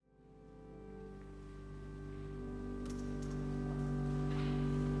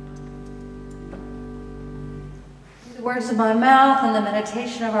the words of my mouth and the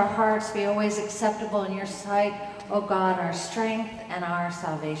meditation of our hearts be always acceptable in your sight, O God, our strength and our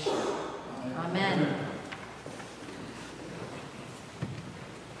salvation. Amen.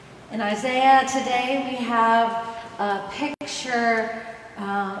 In Isaiah today we have a picture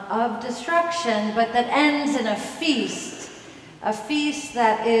of destruction, but that ends in a feast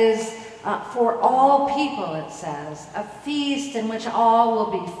that is for all people, it says, a feast in which all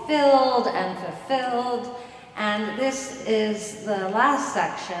will be filled and fulfilled. And this is the last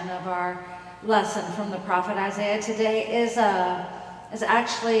section of our lesson from the prophet Isaiah today is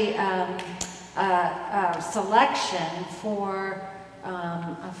actually a selection for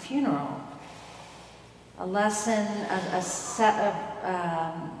a funeral, a lesson, a set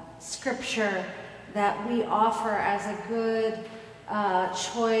of scripture that we offer as a good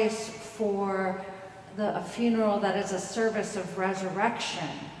choice for a funeral that is a service of resurrection.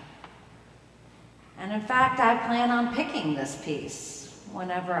 And in fact, I plan on picking this piece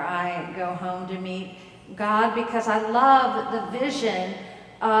whenever I go home to meet God, because I love the vision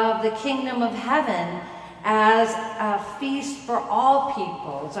of the kingdom of heaven as a feast for all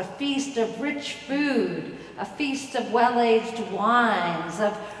peoples, a feast of rich food, a feast of well-aged wines,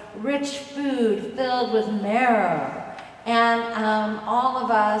 of rich food filled with marrow, and all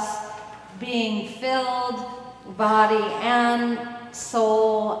of us being filled, body and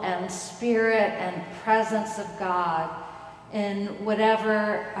soul and spirit and presence of God in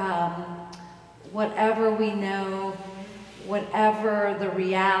whatever we know, whatever the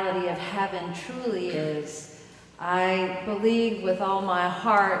reality of heaven truly is. I believe with all my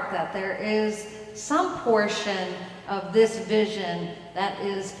heart that there is some portion of this vision that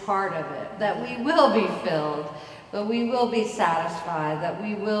is part of it, that we will be filled, that we will be satisfied, that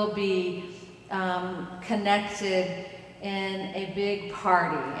we will be connected in a big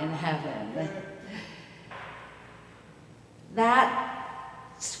party in heaven. That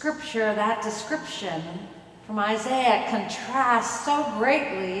scripture, that description from Isaiah contrasts so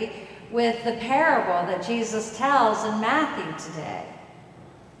greatly with the parable that Jesus tells in Matthew today.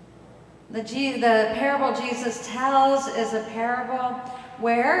 The parable Jesus tells is a parable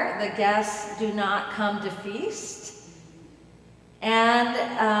where the guests do not come to feast. And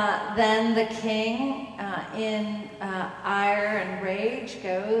then the king, in ire and rage,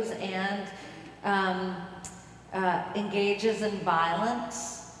 goes and engages in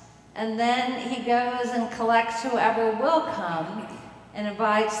violence. And then he goes and collects whoever will come and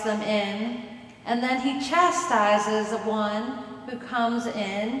invites them in. And then he chastises one who comes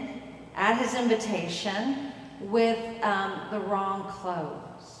in at his invitation with the wrong clothes.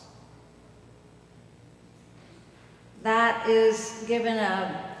 That is given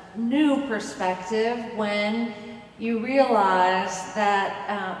a new perspective when you realize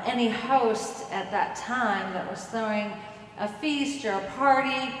that any host at that time that was throwing a feast or a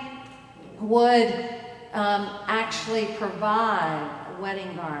party would actually provide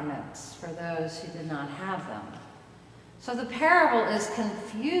wedding garments for those who did not have them. So the parable is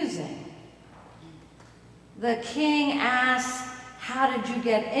confusing. The king asks, "How did you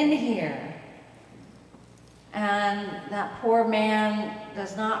get in here?" And that poor man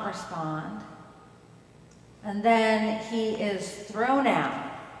does not respond. And then he is thrown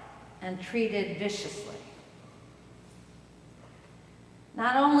out and treated viciously.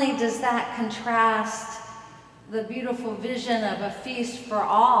 Not only does that contrast the beautiful vision of a feast for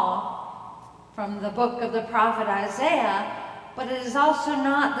all from the book of the prophet Isaiah, but it is also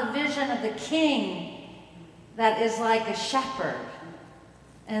not the vision of the king that is like a shepherd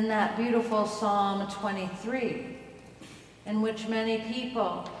in that beautiful Psalm 23, in which many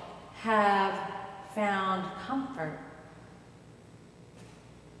people have found comfort.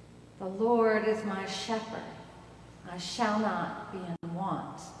 The Lord is my shepherd, I shall not be in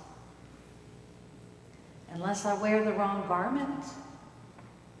want. Unless I wear the wrong garment,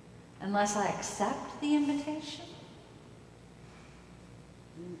 unless I accept the invitation.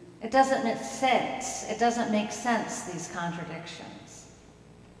 It doesn't make sense. It doesn't make sense, these contradictions.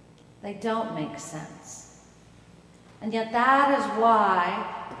 They don't make sense. And yet that is why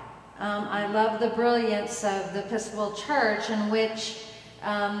I love the brilliance of the Episcopal Church, in which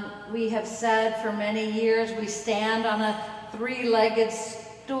we have said for many years we stand on a three-legged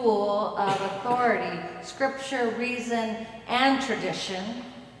stool of authority: scripture, reason, and tradition.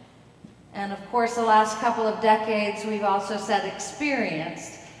 And of course, the last couple of decades we've also said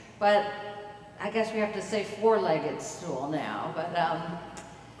experienced, but I guess we have to say four-legged stool now. But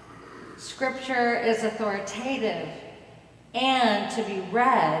scripture is authoritative and to be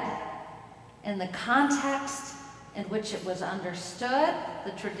read in the context in which it was understood,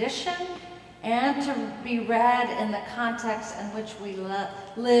 the tradition, and to be read in the context in which we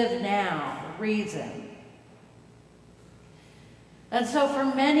live now, reason. And so for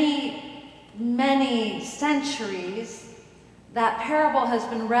many, many centuries, that parable has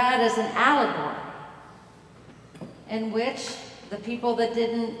been read as an allegory in which the people that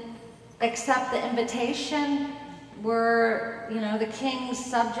didn't accept the invitation were, the king's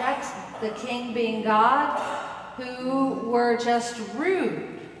subjects, the king being God, who were just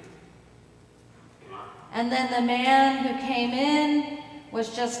rude. And then the man who came in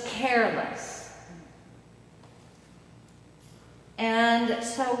was just careless. And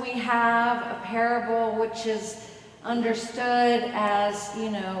so we have a parable which is understood as,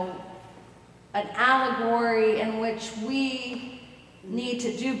 an allegory in which we need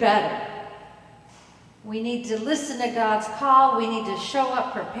to do better. We need to listen to God's call. We need to show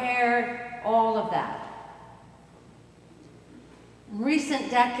up prepared, all of that. In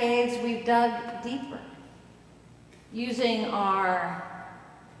recent decades, we've dug deeper, using our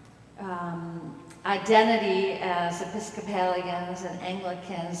identity as Episcopalians and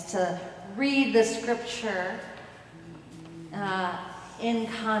Anglicans to read the scripture in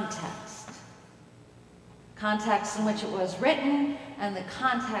context in which it was written and the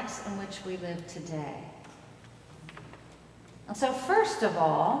context in which we live today. And so first of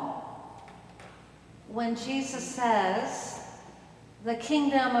all, when Jesus says the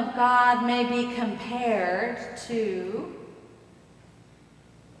kingdom of God may be compared to,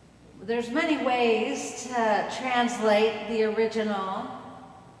 there's many ways to translate the original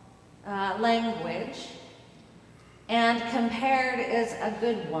language, and compared is a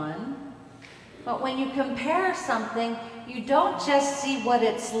good one. But when you compare something, you don't just see what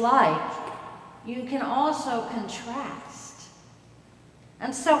it's like, you can also contrast.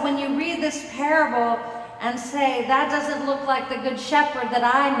 And so when you read this parable and say, that doesn't look like the good shepherd that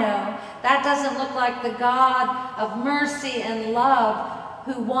I know, that doesn't look like the God of mercy and love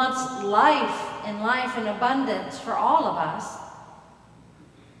who wants life and life in abundance for all of us,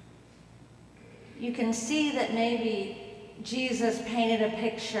 you can see that maybe Jesus painted a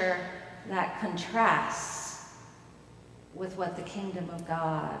picture that contrasts with what the kingdom of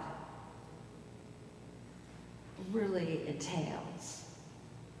God really entails.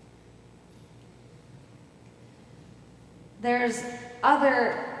 There's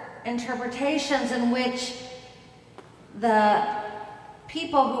other interpretations in which the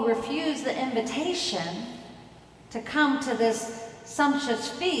people who refuse the invitation to come to this sumptuous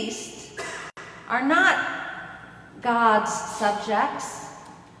feast are not God's subjects,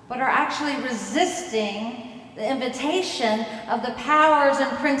 but are actually resisting the invitation of the powers and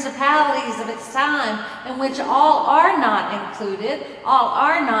principalities of its time, in which all are not included, all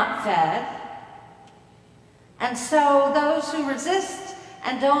are not fed. And so those who resist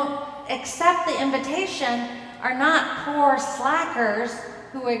and don't accept the invitation are not poor slackers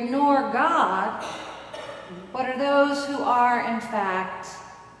who ignore God, but are those who are, in fact,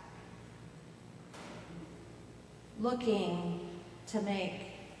 looking to make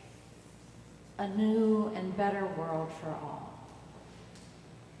a new and better world for all.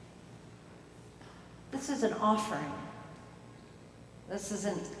 This is an offering. This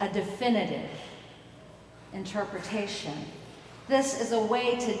isn't a definitive interpretation. This is a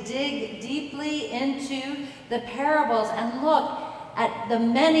way to dig deeply into the parables and look at the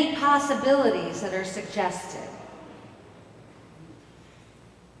many possibilities that are suggested.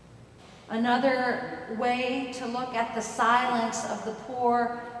 Another way to look at the silence of the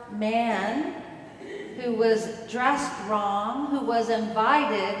poor man who was dressed wrong, who was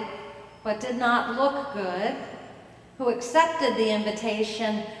invited but did not look good, who accepted the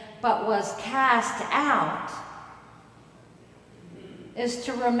invitation but was cast out, is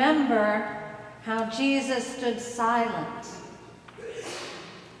to remember how Jesus stood silent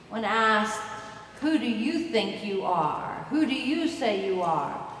when asked, "Who do you think you are? Who do you say you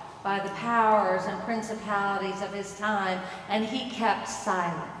are?" by the powers and principalities of his time, and he kept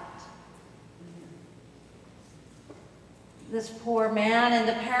silent. This poor man in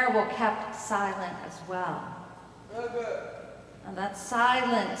the parable kept silent as well. And that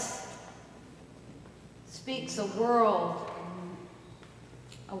silence speaks a world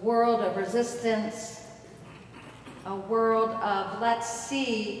of resistance, a world of, let's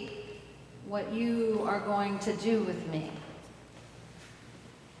see what you are going to do with me.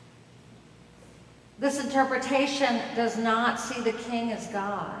 This interpretation does not see the king as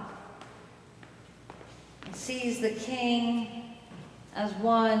God. It sees the king as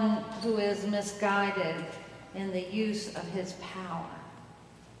one who is misguided in the use of his power.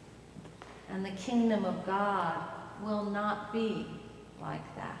 And the kingdom of God will not be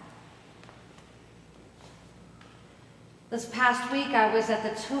like that. This past week I was at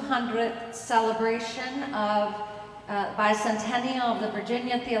the 200th celebration of bicentennial of the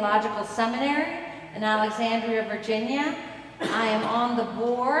Virginia Theological Seminary in Alexandria, Virginia. I am on the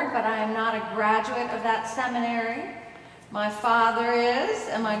board, but I am not a graduate of that seminary. My father is,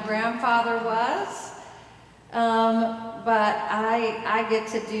 and my grandfather was. But I get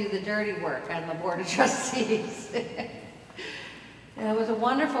to do the dirty work on the Board of Trustees. It was a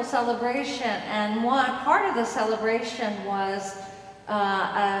wonderful celebration, and one part of the celebration was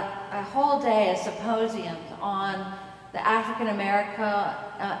a whole day, a symposium on the African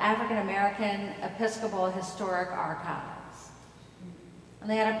American Episcopal Historic Archives. And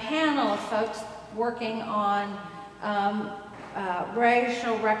they had a panel of folks working on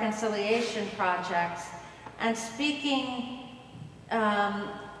racial reconciliation projects and speaking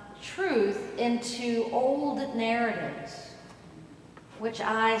truth into old narratives, which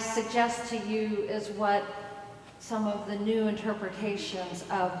I suggest to you is what some of the new interpretations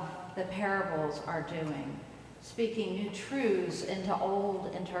of the parables are doing, speaking new truths into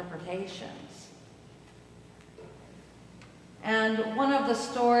old interpretations. And one of the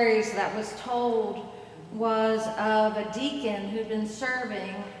stories that was told was of a deacon who'd been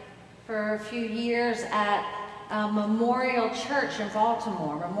serving for a few years at Memorial Church in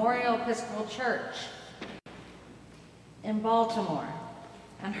Baltimore, Memorial Episcopal Church in Baltimore.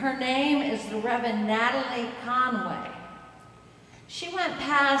 And her name is the Reverend Natalie Conway. She went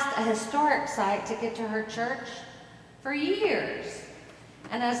past a historic site to get to her church for years.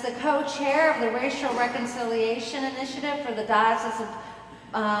 And as the co-chair of the Racial Reconciliation Initiative for the Diocese of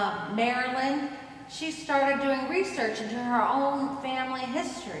Maryland, she started doing research into her own family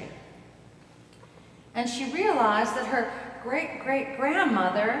history. And she realized that her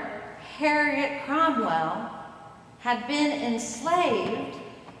great-great-grandmother, Harriet Cromwell, had been enslaved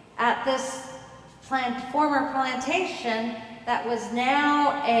at this former plantation that was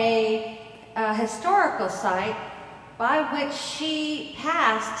now a historical site by which she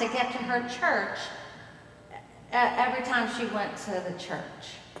passed to get to her church every time she went to the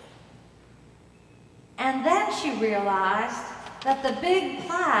church. And then she realized that the big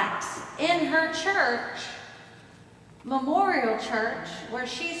plaques in her church, Memorial Church, where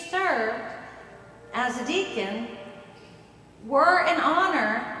she served as a deacon, were in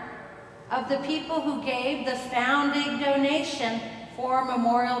honor of the people who gave the founding donation for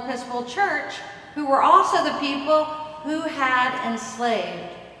Memorial Episcopal Church, who were also the people who had enslaved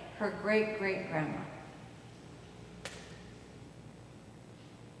her great-great-grandma.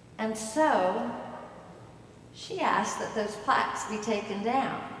 And so, she asked that those plaques be taken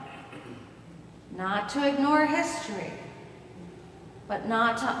down. Not to ignore history, but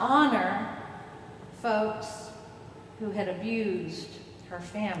not to honor folks who had abused her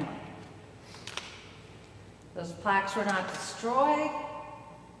family. Those plaques were not destroyed.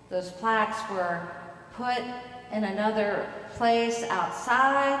 Those plaques were put in another place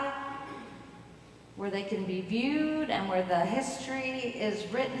outside where they can be viewed and where the history is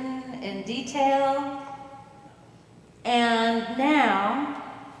written in detail. And now,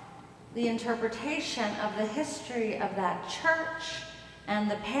 the interpretation of the history of that church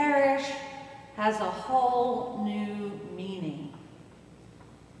and the parish has a whole new meaning.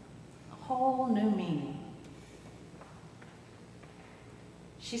 A whole new meaning.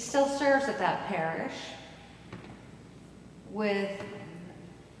 She still serves at that parish with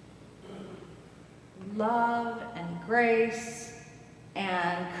love and grace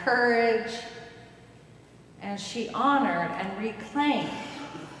and courage, and she honored and reclaimed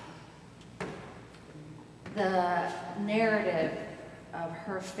the narrative of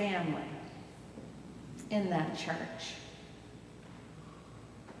her family in that church.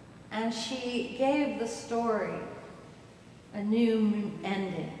 And she gave the story a new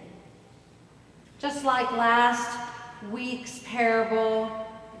ending. Just like last week's parable,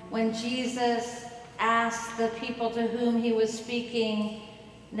 when Jesus asked the people to whom he was speaking,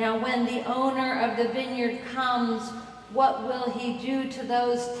 "Now when the owner of the vineyard comes, what will he do to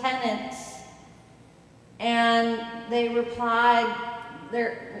those tenants?" And they replied,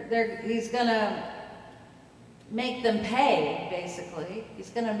 he's going to make them pay, basically.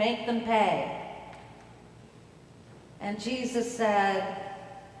 He's going to make them pay. And Jesus said,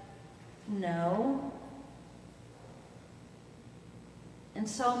 no. In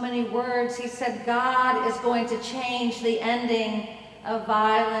so many words, he said, God is going to change the ending of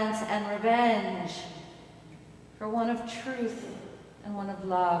violence and revenge for one of truth and one of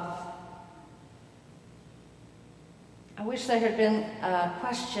love. I wish there had been a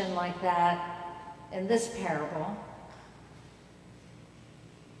question like that in this parable,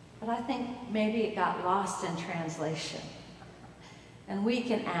 but I think maybe it got lost in translation. And we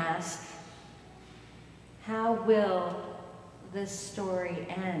can ask, how will this story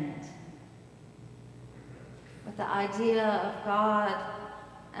end? With the idea of God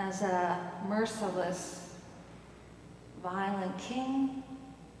as a merciless, violent king?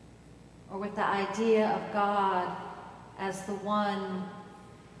 Or with the idea of God as the one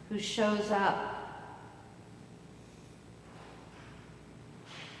who shows up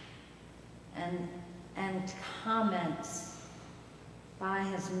and comments by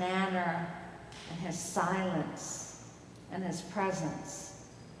his manner and his silence and his presence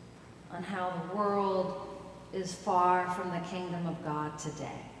on how the world is far from the kingdom of God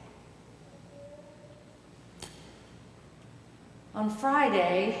today. On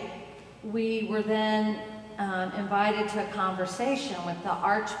Friday, we were then invited to a conversation with the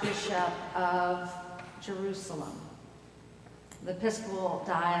Archbishop of Jerusalem, the Episcopal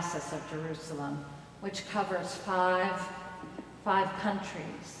Diocese of Jerusalem, which covers five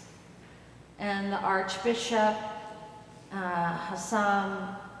countries. And the Archbishop,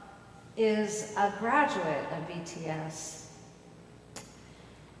 Hassam, is a graduate of VTS.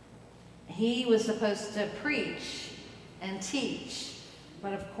 He was supposed to preach and teach,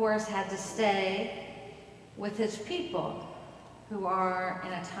 but of course had to stay with his people, who are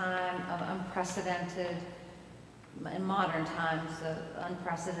in a time of unprecedented, in modern times, of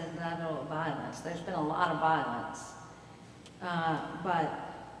unprecedented violence. There's been a lot of violence, but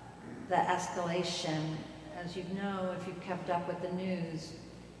the escalation, as you know if you've kept up with the news,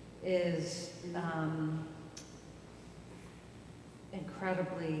 is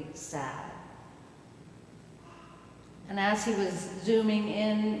incredibly sad. And as he was zooming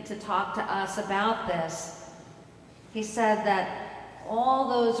in to talk to us about this, he said that all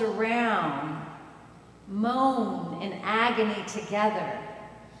those around moan in agony together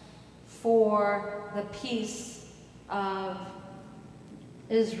for the peace of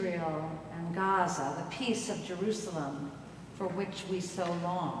Israel and Gaza, the peace of Jerusalem, for which we so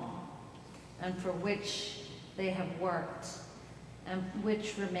long, and for which they have worked, and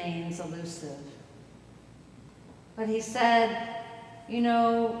which remains elusive. But he said, you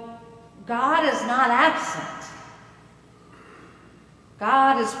know, God is not absent.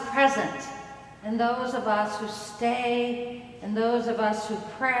 God is present in those of us who stay, in those of us who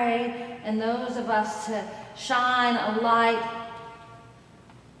pray, in those of us to shine a light,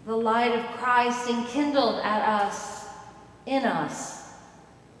 the light of Christ enkindled at us, in us,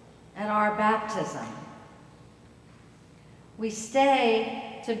 at our baptism. We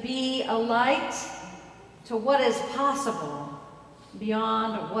stay to be a light to what is possible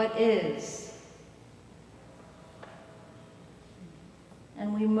beyond what is.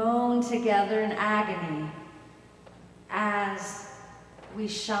 And we moan together in agony as we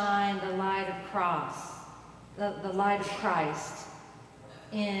shine the light of the light of Christ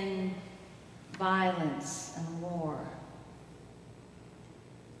in violence and war.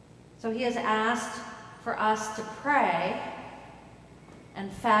 So he has asked for us to pray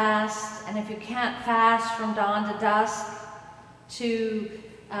and fast, and if you can't fast from dawn to dusk, to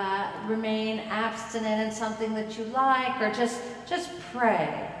remain abstinent in something that you like, or just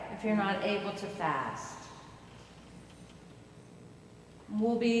pray if you're not able to fast.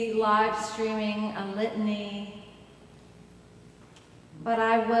 We'll be live streaming a litany, but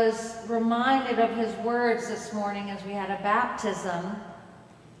I was reminded of his words this morning as we had a baptism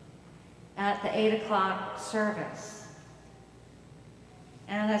at the 8 o'clock service.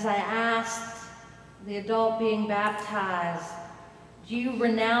 And as I asked the adult being baptized, do you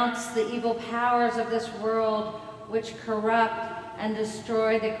renounce the evil powers of this world which corrupt and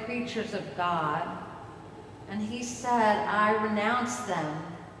destroy the creatures of God? And he said, I renounce them.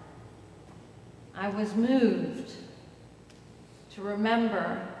 I was moved to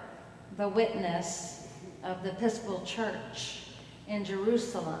remember the witness of the Episcopal Church in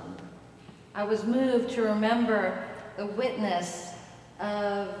Jerusalem. I was moved to remember the witness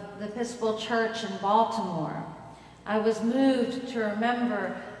of the Episcopal Church in Baltimore. I was moved to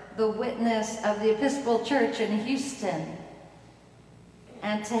remember the witness of the Episcopal Church in Houston,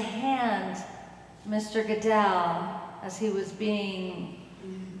 and to hand Mr. Goodell, as he was being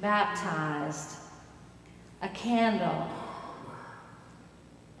baptized, a candle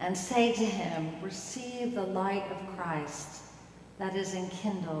and say to him, receive the light of Christ that is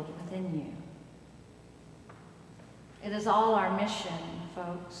enkindled within you. It is all our mission,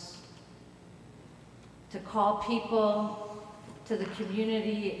 folks, to call people to the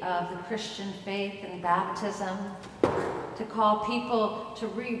community of the Christian faith and baptism, to call people to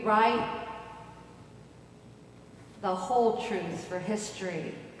rewrite the whole truth for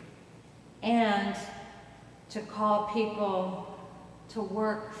history, and to call people to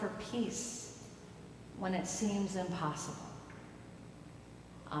work for peace when it seems impossible.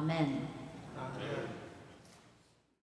 Amen. Amen.